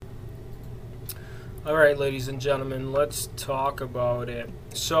All right, ladies and gentlemen, let's talk about it.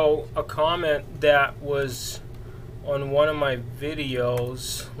 So, a comment that was on one of my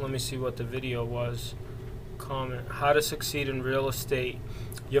videos, let me see what the video was. Comment, how to succeed in real estate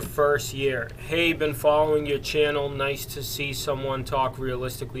your first year. Hey, been following your channel. Nice to see someone talk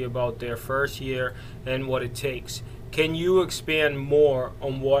realistically about their first year and what it takes. Can you expand more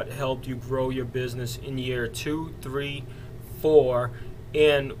on what helped you grow your business in year 2, 3, 4,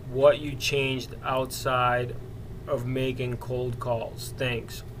 and what you changed outside of making cold calls?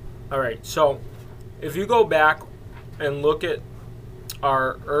 Thanks. All right, so if you go back and look at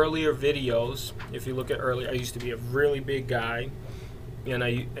our earlier videos, if you look at earlier, I used to be a really big guy, and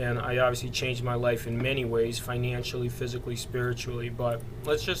I obviously changed my life in many ways, financially, physically, spiritually. But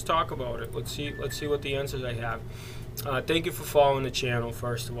let's just talk about it. Let's see what the answers I have. Thank you for following the channel,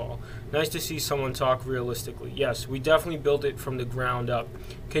 first of all. Nice to see someone talk realistically. Yes, we definitely built it from the ground up.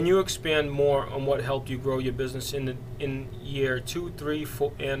 Can you expand more on what helped you grow your business in year 2, 3,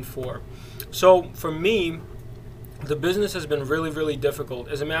 4, and 4? So for me, the business has been really, really difficult.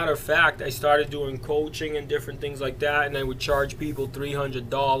 As a matter of fact, I started doing coaching and different things like that, and I would charge people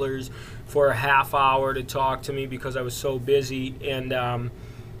 $300 for a half hour to talk to me because I was so busy.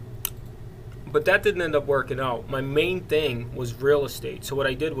 But that didn't end up working out. My main thing was real estate. So what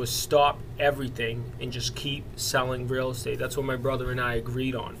I did was stop everything and just keep selling real estate. That's what my brother and I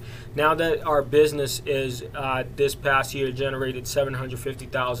agreed on. Now that our business is this past year generated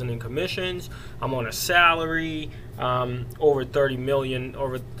 $750,000 in commissions. I'm on a salary, over 30 million,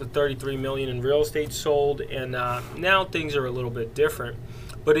 over the 33 million in real estate sold, and now things are a little bit different.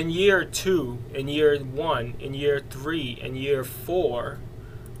 But in year 2, in year 1, in year 3, and year 4,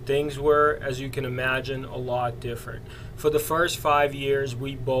 things were, as you can imagine, a lot different. For the first 5 years,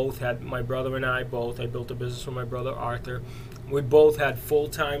 we both had, my brother and I both, I built a business with my brother Arthur, we both had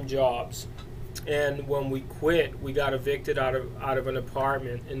full-time jobs. And when we quit, we got evicted out of an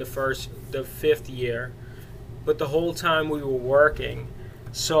apartment in the 5th year. But the whole time we were working.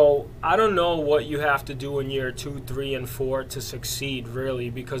 So I don't know what you have to do in year 2, 3, and 4 to succeed, really,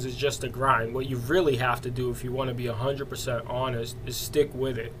 because it's just a grind. What you really have to do, if you want to be 100% honest, is stick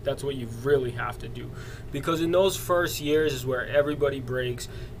with it. That's what you really have to do, because in those first years is where everybody breaks.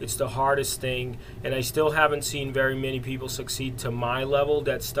 It's the hardest thing, and I still haven't seen very many people succeed to my level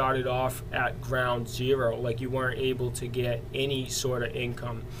that started off at ground zero, like you weren't able to get any sort of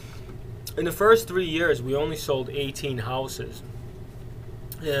income. In the first 3 years, we only sold 18 houses.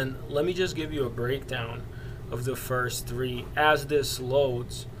 And let me just give you a breakdown of the first 3 as this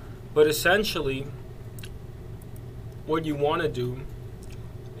loads. But essentially, what you want to do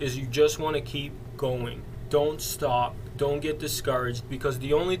is you just want to keep going. Don't stop. Don't get discouraged, because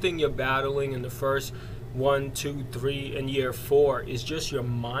the only thing you're battling in the first 1, 2, 3, and year 4 is just your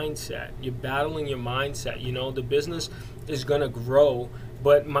mindset. You're battling your mindset. You know, the business is going to grow,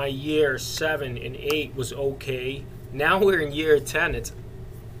 but my year 7 and 8 was okay. Now we're in year 10. It's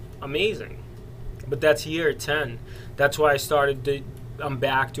amazing, but that's year 10. That's why I'm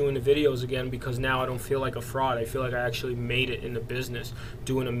back doing the videos again, because now I don't feel like a fraud. I feel like I actually made it in the business,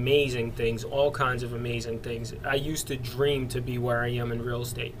 doing amazing things, all kinds of amazing things. I used to dream to be where I am in real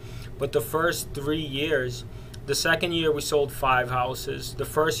estate. But the first 3 years, the second year we sold 5 houses. The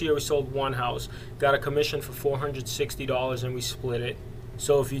first year we sold 1 house, got a commission for $460, and we split it.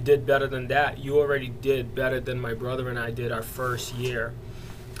 So if you did better than that, you already did better than my brother and I did our first year.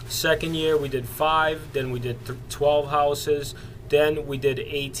 Second year we did 5, then we did 12 houses, then we did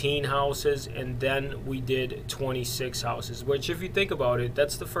 18 houses, and then we did 26 houses, which, if you think about it,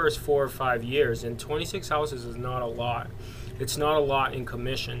 that's the first 4 or 5 years, and 26 houses is not a lot. It's not a lot in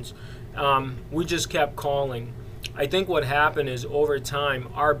commissions. We just kept calling. I think what happened is, over time,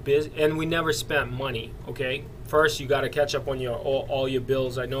 our business, and we never spent money, okay? First, you got to catch up on all your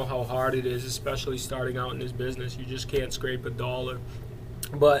bills. I know how hard it is, especially starting out in this business. You just can't scrape a dollar.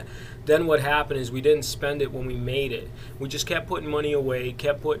 But then what happened is we didn't spend it when we made it. We just kept putting money away,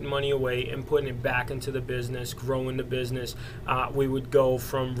 and putting it back into the business, growing the business. We would go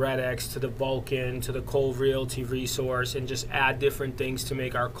from Red X to the Vulcan to the Cole Realty Resource, and just add different things to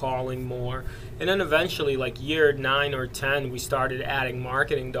make our calling more. And then eventually, like year 9 or 10, we started adding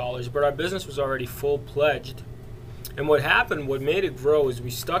marketing dollars, but our business was already full-pledged. And what happened, what made it grow, is we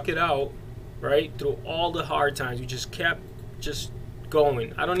stuck it out, right, through all the hard times. We just kept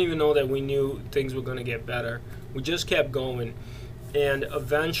going. I don't even know that we knew things were going to get better. We just kept going, and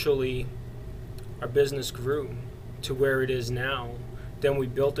eventually our business grew to where it is now. Then we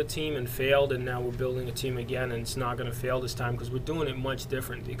built a team and failed, and now we're building a team again, and it's not going to fail this time because we're doing it much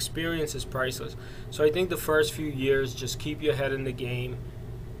different. The experience is priceless. So I think the first few years, just keep your head in the game,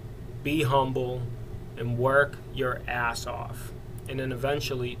 be humble, and work your ass off. And then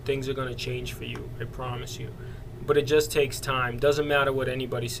eventually things are going to change for you, I promise you. But it just takes time. Doesn't matter what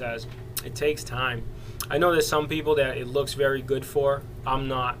anybody says. It takes time. I know there's some people that it looks very good for. I'm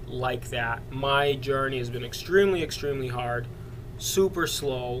not like that. My journey has been extremely, extremely hard, super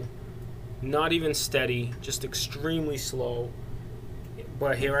slow, not even steady, just extremely slow.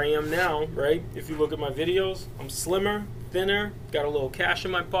 But here I am now, right? If you look at my videos, I'm slimmer, thinner, got a little cash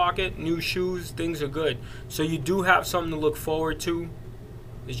in my pocket, new shoes, things are good. So you do have something to look forward to.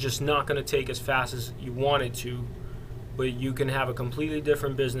 It's just not going to take as fast as you want it to, but you can have a completely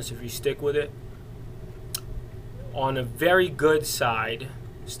different business if you stick with it. On a very good side,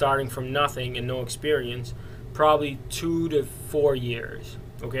 starting from nothing and no experience, probably 2 to 4 years,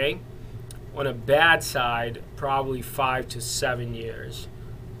 okay? On a bad side, probably 5 to 7 years.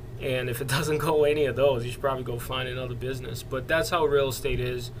 And if it doesn't go any of those, you should probably go find another business. But that's how real estate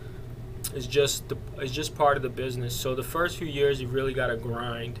is. It's just part of the business. So the first few years, you've really got to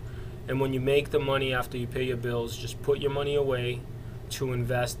grind. And when you make the money after you pay your bills, just put your money away to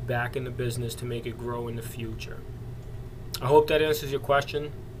invest back in the business to make it grow in the future. I hope that answers your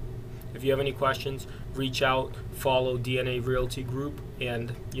question. If you have any questions, reach out, follow DNA Realty Group,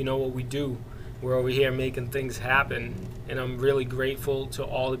 and you know what we do. We're over here making things happen, and I'm really grateful to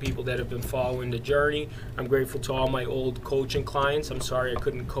all the people that have been following the journey. I'm grateful to all my old coaching clients. I'm sorry I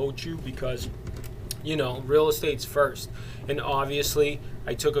couldn't coach you because, you know, real estate's first. And obviously,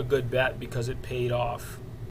 I took a good bet because it paid off.